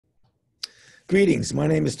Greetings. My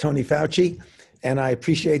name is Tony Fauci, and I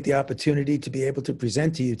appreciate the opportunity to be able to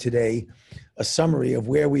present to you today a summary of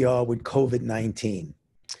where we are with COVID-19.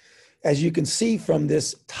 As you can see from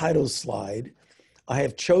this title slide, I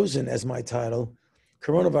have chosen as my title,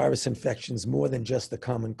 Coronavirus Infections More Than Just the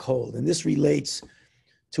Common Cold. And this relates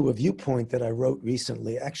to a viewpoint that I wrote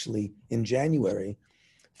recently, actually in January,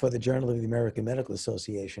 for the Journal of the American Medical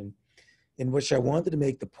Association, in which I wanted to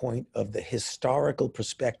make the point of the historical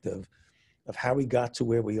perspective of how we got to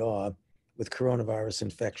where we are with coronavirus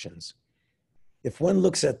infections. If one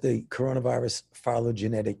looks at the coronavirus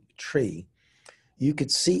phylogenetic tree, you could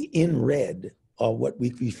see in red are what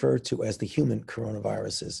we refer to as the human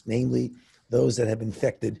coronaviruses, namely those that have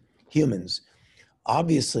infected humans.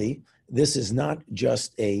 Obviously, this is not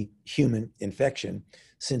just a human infection,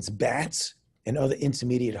 since bats and other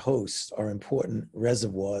intermediate hosts are important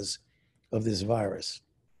reservoirs of this virus.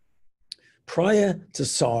 Prior to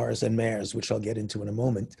SARS and MERS, which I'll get into in a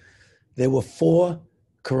moment, there were 4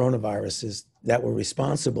 coronaviruses that were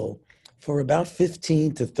responsible for about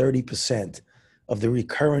 15 to 30% of the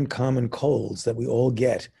recurrent common colds that we all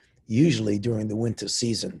get, usually during the winter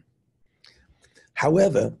season.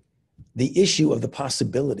 However, the issue of the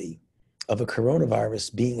possibility of a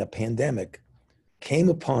coronavirus being a pandemic came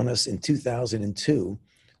upon us in 2002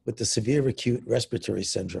 with the severe acute respiratory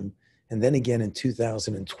syndrome, and then again in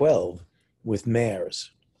 2012 with MERS.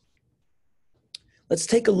 Let's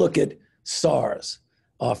take a look at SARS,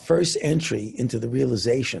 our first entry into the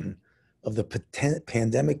realization of the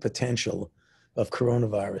pandemic potential of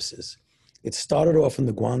coronaviruses. It started off in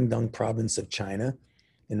the Guangdong province of China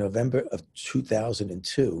in November of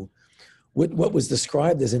 2002 with what was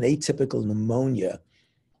described as an atypical pneumonia,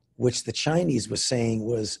 which the Chinese were saying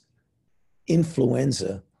was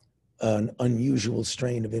influenza, an unusual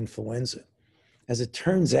strain of influenza. As it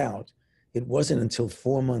turns out, it wasn't until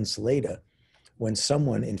 4 months later when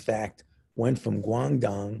someone, in fact, went from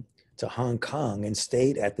Guangdong to Hong Kong and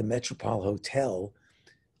stayed at the Metropole Hotel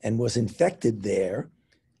and was infected there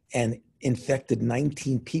and infected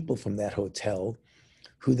 19 people from that hotel,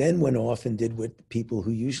 who then went off and did what people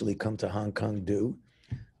who usually come to Hong Kong do.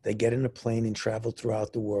 They get in a plane and travel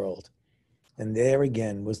throughout the world. And there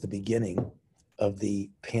again was the beginning of the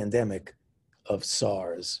pandemic of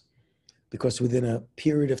SARS. Because within a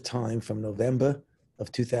period of time from November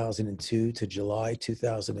of 2002 to July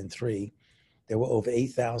 2003, there were over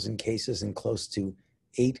 8,000 cases and close to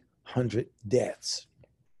 800 deaths.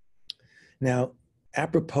 Now,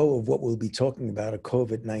 apropos of what we'll be talking about of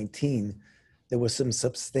COVID-19, there were some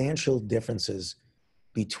substantial differences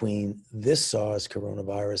between this SARS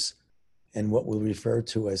coronavirus and what we'll refer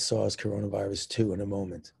to as SARS coronavirus 2 in a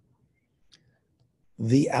moment.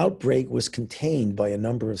 The outbreak was contained by a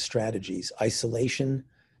number of strategies: isolation,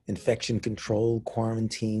 infection control,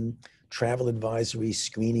 quarantine, travel advisory,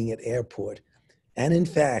 screening at airport. And in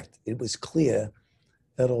fact, it was clear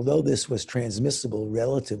that although this was transmissible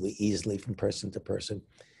relatively easily from person to person,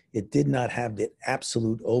 it did not have the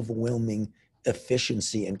absolute overwhelming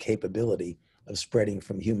efficiency and capability of spreading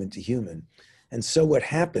from human to human. And so what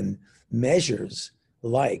happened, measures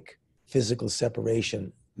like physical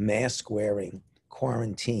separation, mask wearing,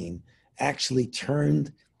 quarantine, actually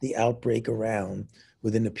turned the outbreak around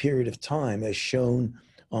within a period of time, as shown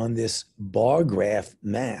on this bar graph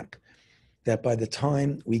map, that by the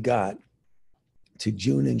time we got to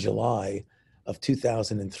June and July of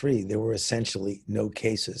 2003, there were essentially no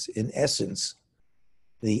cases. In essence,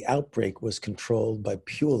 the outbreak was controlled by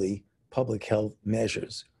purely public health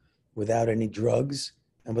measures, without any drugs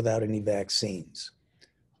and without any vaccines.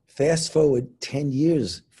 Fast forward 10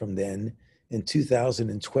 years from then, in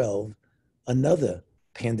 2012, another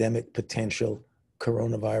pandemic potential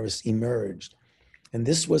coronavirus emerged. And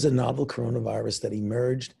this was a novel coronavirus that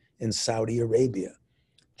emerged in Saudi Arabia.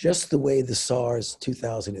 Just the way the SARS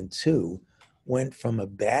 2002 went from a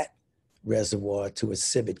bat reservoir to a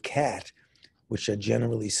civet cat, which are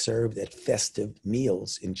generally served at festive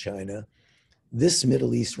meals in China, this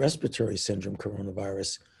Middle East respiratory syndrome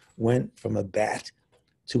coronavirus went from a bat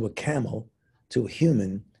to a camel to a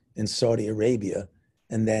human in Saudi Arabia,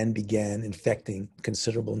 and then began infecting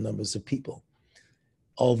considerable numbers of people.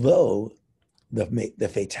 Although the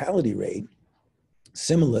fatality rate,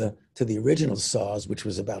 similar to the original SARS, which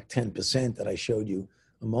was about 10% that I showed you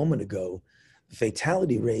a moment ago, the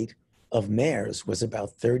fatality rate of MERS was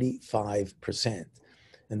about 35%.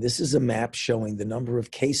 And this is a map showing the number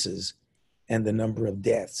of cases and the number of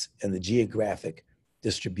deaths and the geographic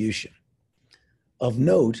distribution. Of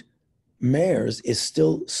note, MERS is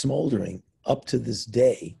still smoldering up to this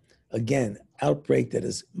day. Again, outbreak that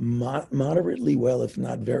is moderately well, if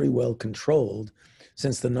not very well controlled,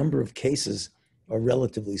 since the number of cases are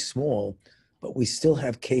relatively small, but we still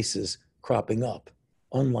have cases cropping up,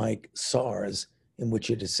 unlike SARS, in which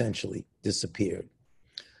it essentially disappeared.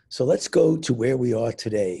 So let's go to where we are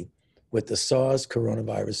today with the SARS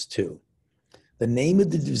coronavirus 2. The name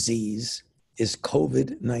of the disease is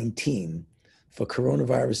COVID-19 for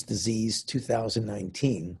coronavirus disease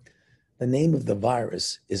 2019. The name of the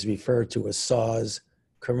virus is referred to as SARS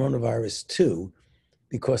coronavirus 2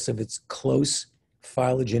 because of its close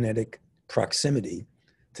phylogenetic proximity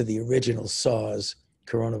to the original SARS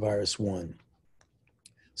coronavirus 1.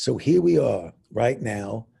 So here we are right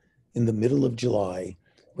now in the middle of July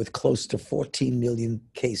with close to 14 million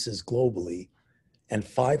cases globally and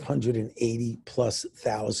 580 plus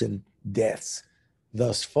thousand deaths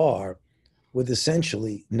thus far, with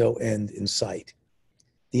essentially no end in sight.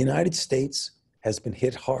 The United States has been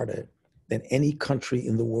hit harder than any country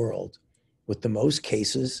in the world, with the most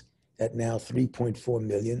cases at now 3.4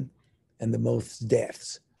 million and the most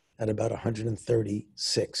deaths at about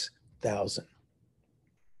 136,000.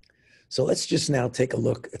 So let's just now take a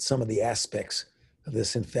look at some of the aspects of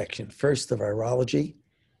this infection. First, the virology.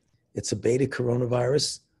 It's a beta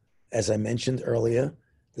coronavirus, as I mentioned earlier,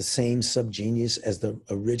 the same subgenus as the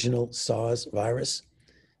original SARS virus.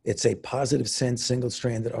 It's a positive sense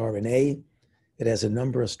single-stranded RNA. It has a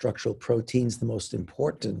number of structural proteins, the most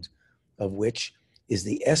important of which is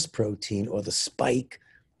the S protein or the spike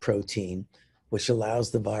protein, which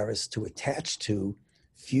allows the virus to attach to,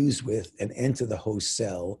 fuse with, and enter the host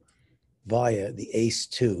cell via the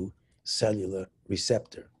ACE2 cellular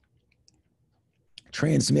receptor.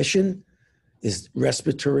 Transmission is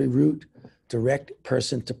respiratory route, direct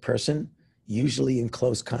person to person, usually in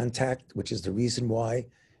close contact, which is the reason why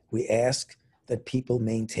we ask that people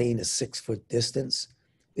maintain a 6-foot distance.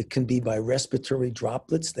 It can be by respiratory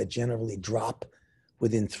droplets that generally drop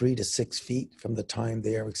within 3 to 6 feet from the time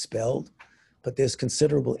they are expelled. But there's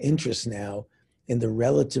considerable interest now in the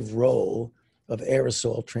relative role of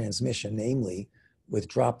aerosol transmission, namely with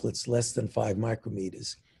droplets less than 5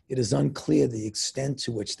 micrometers. It is unclear the extent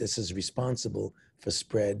to which this is responsible for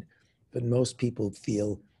spread, but most people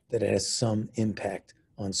feel that it has some impact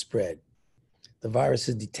on spread. The virus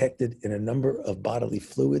is detected in a number of bodily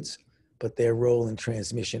fluids, but their role in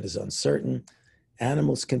transmission is uncertain.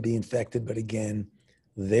 Animals can be infected, but again,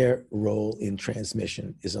 their role in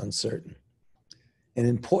transmission is uncertain. An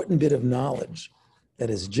important bit of knowledge that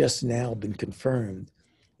has just now been confirmed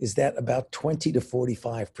is that about 20 to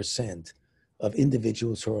 45% of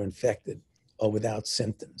individuals who are infected are without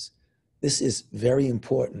symptoms. This is very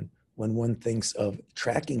important when one thinks of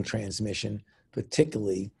tracking transmission,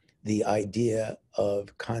 particularly the idea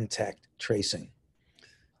of contact tracing.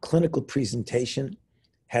 Clinical presentation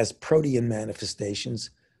has protein manifestations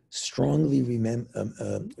strongly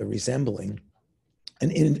resembling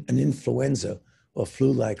an influenza or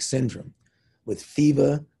flu-like syndrome, with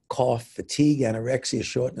fever, cough, fatigue, anorexia,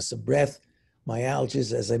 shortness of breath,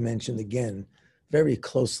 myalgias, as I mentioned again, very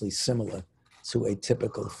closely similar to a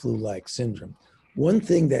typical flu-like syndrome. One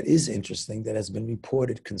thing that is interesting that has been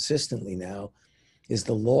reported consistently now is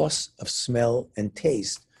the loss of smell and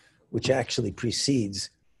taste, which actually precedes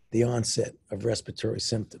the onset of respiratory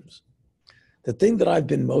symptoms. The thing that I've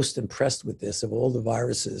been most impressed with this, of all the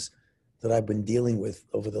viruses that I've been dealing with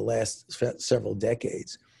over the last several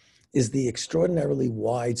decades, is the extraordinarily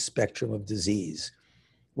wide spectrum of disease,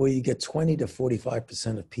 where you get 20 to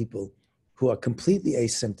 45% of people who are completely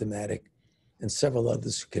asymptomatic and several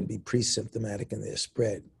others who can be pre-symptomatic in their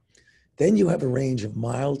spread. Then you have a range of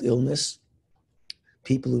mild illness,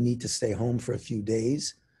 people who need to stay home for a few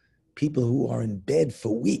days, people who are in bed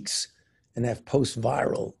for weeks and have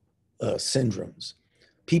post-viral syndromes,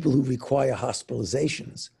 people who require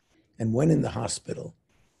hospitalizations, and when in the hospital,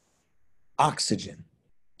 oxygen,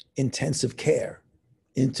 intensive care,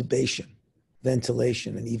 intubation,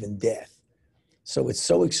 ventilation, and even death. So it's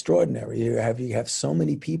so extraordinary. You have so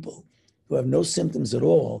many people who have no symptoms at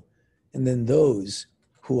all, and then those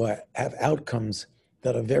who have outcomes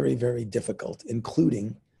that are very, very difficult,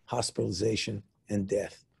 including hospitalization and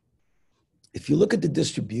death. If you look at the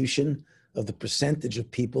distribution of the percentage of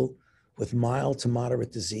people with mild to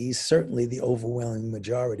moderate disease, certainly the overwhelming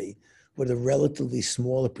majority, with a relatively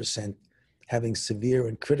smaller percent having severe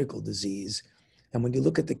and critical disease. And when you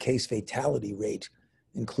look at the case fatality rate,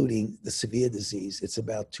 including the severe disease, it's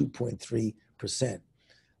about 2.3%.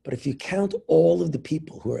 But if you count all of the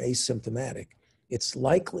people who are asymptomatic, it's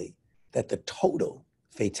likely that the total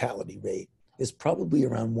fatality rate is probably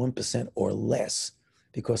around 1% or less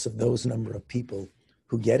because of those number of people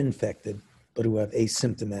who get infected but who have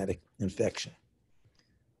asymptomatic infection.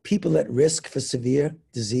 People at risk for severe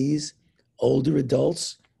disease, older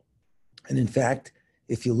adults, And in fact,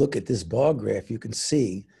 if you look at this bar graph, you can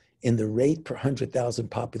see in the rate per 100,000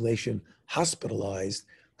 population hospitalized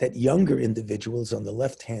that younger individuals on the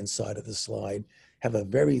left-hand side of the slide have a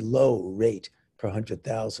very low rate per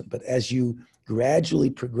 100,000. But as you gradually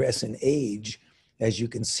progress in age, as you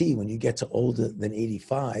can see, when you get to older than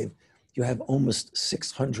 85, you have almost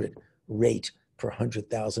 600 rate per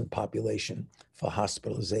 100,000 population for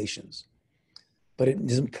hospitalizations. But it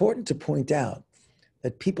is important to point out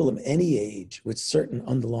that people of any age with certain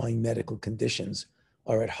underlying medical conditions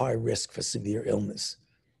are at high risk for severe illness.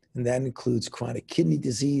 And that includes chronic kidney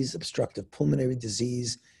disease, obstructive pulmonary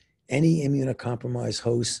disease, any immunocompromised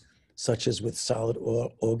hosts, such as with solid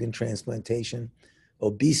organ transplantation,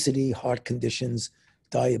 obesity, heart conditions,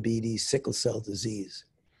 diabetes, sickle cell disease.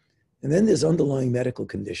 And then there's underlying medical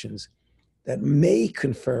conditions that may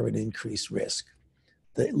confer an increased risk.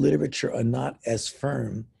 The literature are not as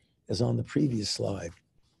firm as on the previous slide.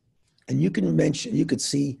 And you could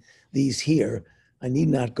see these here. I need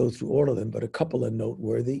not go through all of them, but a couple are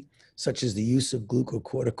noteworthy, such as the use of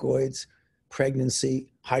glucocorticoids, pregnancy,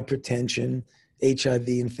 hypertension, HIV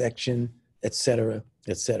infection, et cetera,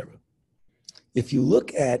 et cetera. If you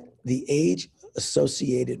look at the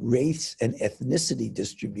age-associated race and ethnicity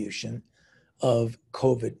distribution of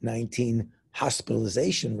COVID-19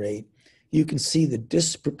 hospitalization rate, you can see the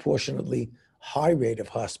disproportionately high rate of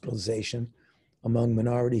hospitalization among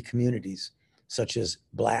minority communities, such as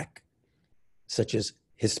Black, such as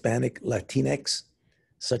Hispanic Latinx,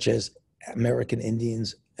 such as American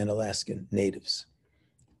Indians and Alaskan Natives.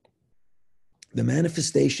 The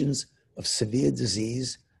manifestations of severe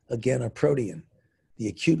disease, again, are protean, the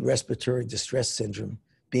acute respiratory distress syndrome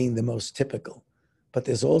being the most typical. But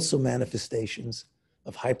there's also manifestations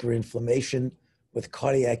of hyperinflammation with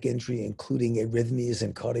cardiac injury, including arrhythmias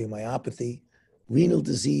and cardiomyopathy, renal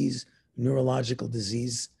disease, neurological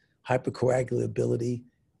disease, hypercoagulability,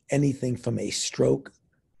 anything from a stroke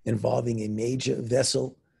involving a major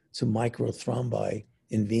vessel to microthrombi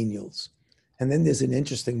in venules. And then there's an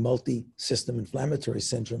interesting multi-system inflammatory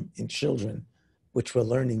syndrome in children, which we're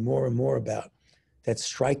learning more and more about, that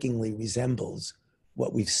strikingly resembles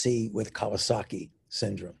what we see with Kawasaki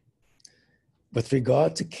syndrome. With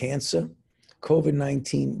regard to cancer,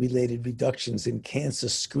 COVID-19 related reductions in cancer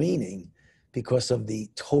screening because of the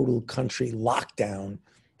total country lockdown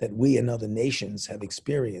that we and other nations have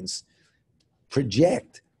experienced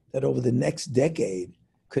project that over the next decade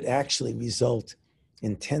could actually result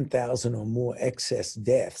in 10,000 or more excess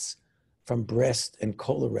deaths from breast and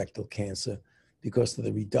colorectal cancer because of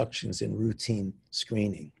the reductions in routine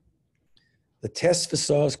screening. The test for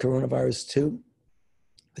SARS coronavirus 2,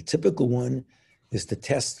 the typical one is the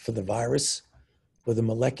test for the virus with a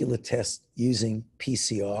molecular test using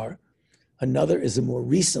PCR. Another is a more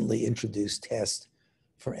recently introduced test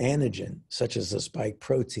for antigen, such as a spike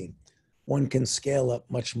protein. One can scale up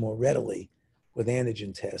much more readily with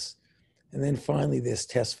antigen tests. And then finally, there's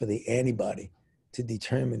tests for the antibody to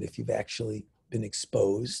determine if you've actually been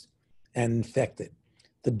exposed and infected.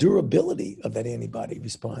 The durability of that antibody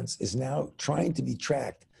response is now trying to be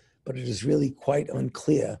tracked, but it is really quite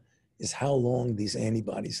unclear is how long these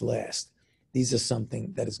antibodies last. These are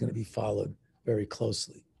something that is going to be followed very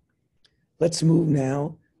closely. Let's move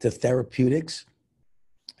now to therapeutics.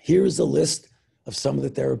 Here is a list of some of the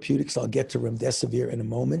therapeutics. I'll get to remdesivir in a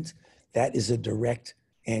moment. That is a direct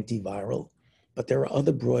antiviral, but there are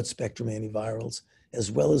other broad spectrum antivirals,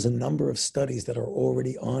 as well as a number of studies that are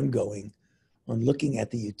already ongoing on looking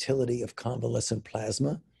at the utility of convalescent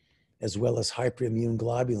plasma, as well as hyperimmune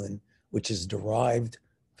globulin, which is derived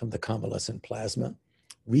from the convalescent plasma,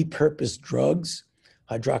 repurposed drugs,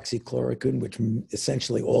 hydroxychloroquine, which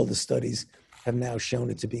essentially all the studies have now shown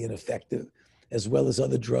it to be ineffective, as well as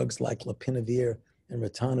other drugs like lopinavir and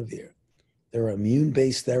ritonavir. There are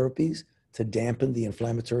immune-based therapies to dampen the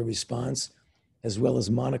inflammatory response, as well as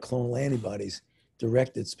monoclonal antibodies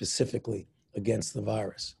directed specifically against the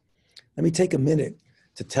virus. Let me take a minute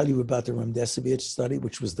to tell you about the remdesivir study,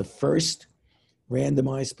 which was the first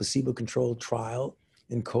randomized placebo-controlled trial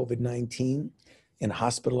in COVID-19 in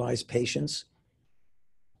hospitalized patients.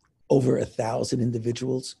 Over 1,000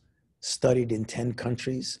 individuals studied in 10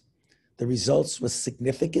 countries. The results were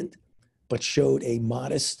significant, but showed a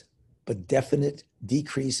modest but definite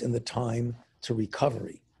decrease in the time to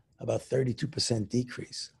recovery, about 32%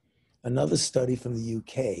 decrease. Another study from the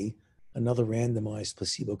UK, another randomized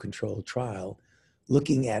placebo-controlled trial,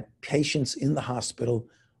 looking at patients in the hospital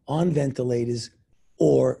on ventilators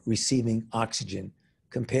or receiving oxygen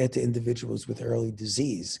compared to individuals with early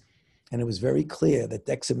disease. And it was very clear that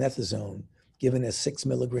dexamethasone, given as 6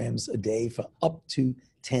 milligrams a day for up to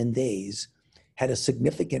 10 days, had a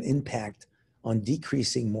significant impact on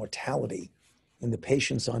decreasing mortality in the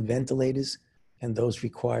patients on ventilators and those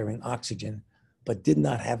requiring oxygen, but did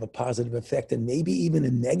not have a positive effect and maybe even a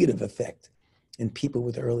negative effect in people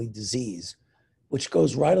with early disease, which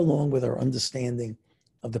goes right along with our understanding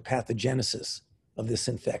of the pathogenesis of this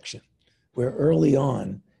infection, where early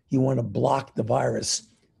on you want to block the virus,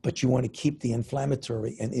 but you want to keep the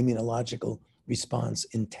inflammatory and immunological response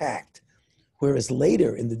intact. Whereas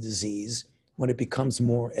later in the disease, when it becomes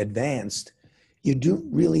more advanced, you don't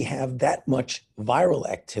really have that much viral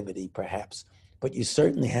activity, perhaps, but you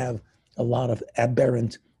certainly have a lot of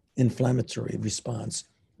aberrant inflammatory response,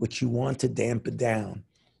 which you want to dampen down,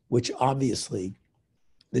 which obviously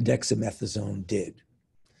the dexamethasone did.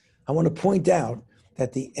 I want to point out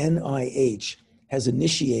that the NIH has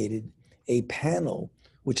initiated a panel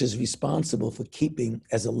which is responsible for keeping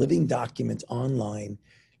as a living document online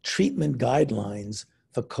treatment guidelines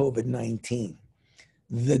for COVID-19.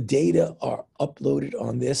 The data are uploaded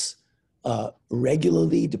on this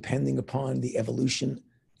regularly, depending upon the evolution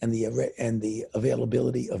and the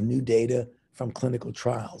availability of new data from clinical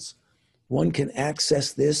trials. One can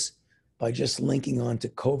access this by just linking on to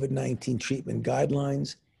COVID-19 treatment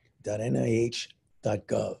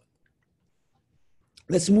guidelines.nih.gov.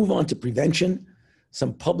 Let's move on to prevention,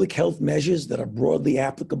 some public health measures that are broadly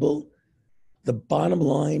applicable. The bottom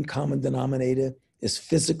line common denominator is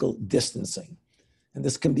physical distancing. And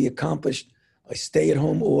this can be accomplished by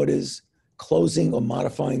stay-at-home orders, closing or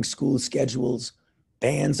modifying school schedules,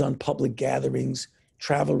 bans on public gatherings,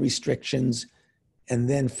 travel restrictions, and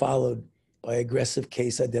then followed by aggressive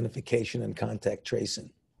case identification and contact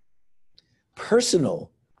tracing. Personal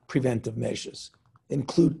preventive measures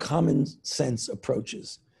include common sense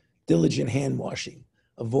approaches, diligent hand washing,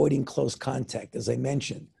 avoiding close contact, as I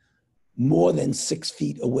mentioned, more than 6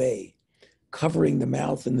 feet away, covering the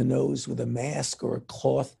mouth and the nose with a mask or a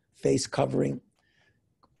cloth face covering,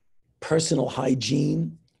 personal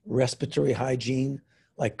hygiene, respiratory hygiene,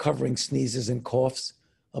 like covering sneezes and coughs,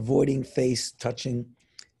 avoiding face touching,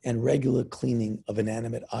 and regular cleaning of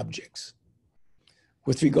inanimate objects.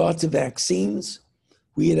 With regard to vaccines,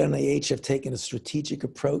 we at NIH have taken a strategic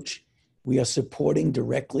approach. We are supporting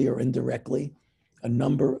directly or indirectly a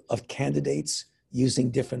number of candidates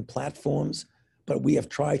using different platforms, but we have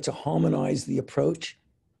tried to harmonize the approach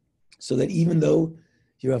so that even though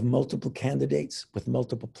you have multiple candidates with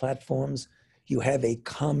multiple platforms, you have a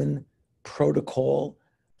common protocol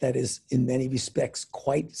that is in many respects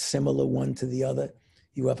quite similar one to the other.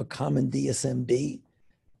 You have a common DSMB,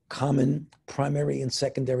 common primary and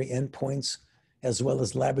secondary endpoints, as well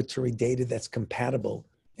as laboratory data that's compatible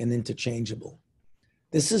and interchangeable.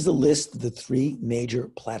 This is a list of the 3 major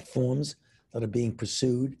platforms that are being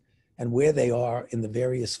pursued and where they are in the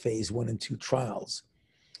various phase 1 and 2 trials.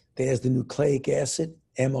 There's the nucleic acid,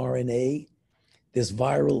 mRNA, there's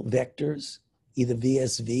viral vectors, either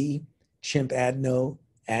VSV, chimp adeno,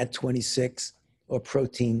 Ad26, or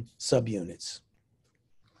protein subunits.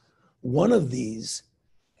 One of these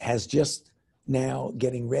has just now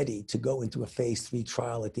getting ready to go into a phase 3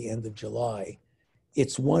 trial at the end of July.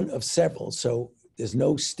 It's one of several, so there's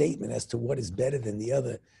no statement as to what is better than the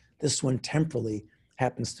other. This one temporally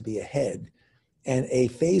happens to be ahead. And a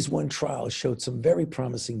phase 1 trial showed some very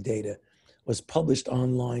promising data, was published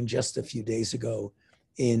online just a few days ago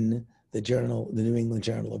in the journal, the New England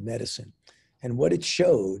Journal of Medicine. And what it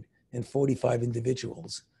showed in 45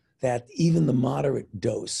 individuals, that even the moderate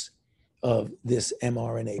dose of this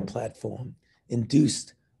mRNA platform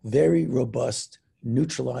induced very robust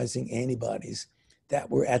neutralizing antibodies that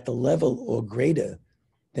were at the level or greater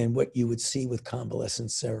than what you would see with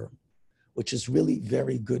convalescent serum, which is really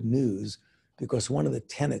very good news, because one of the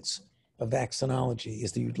tenets of vaccinology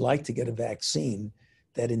is that you'd like to get a vaccine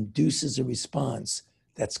that induces a response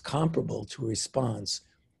that's comparable to a response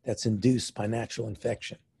that's induced by natural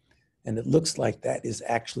infection. And it looks like that is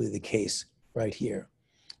actually the case right here.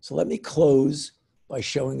 So let me close by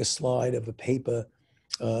showing a slide of a paper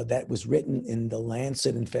that was written in the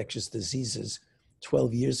Lancet Infectious Diseases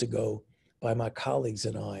 12 years ago by my colleagues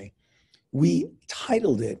and I. We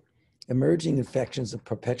titled it Emerging Infections: A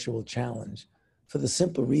Perpetual Challenge, for the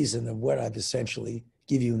simple reason of what I've essentially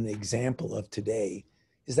give you an example of today,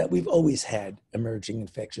 is that we've always had emerging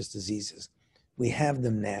infectious diseases. We have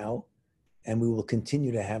them now, and we will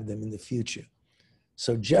continue to have them in the future.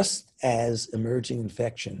 So just as emerging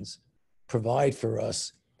infections provide for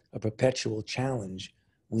us a perpetual challenge,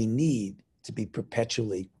 we need to be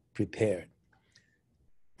perpetually prepared.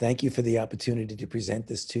 Thank you for the opportunity to present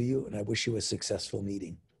this to you, and I wish you a successful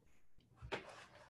meeting.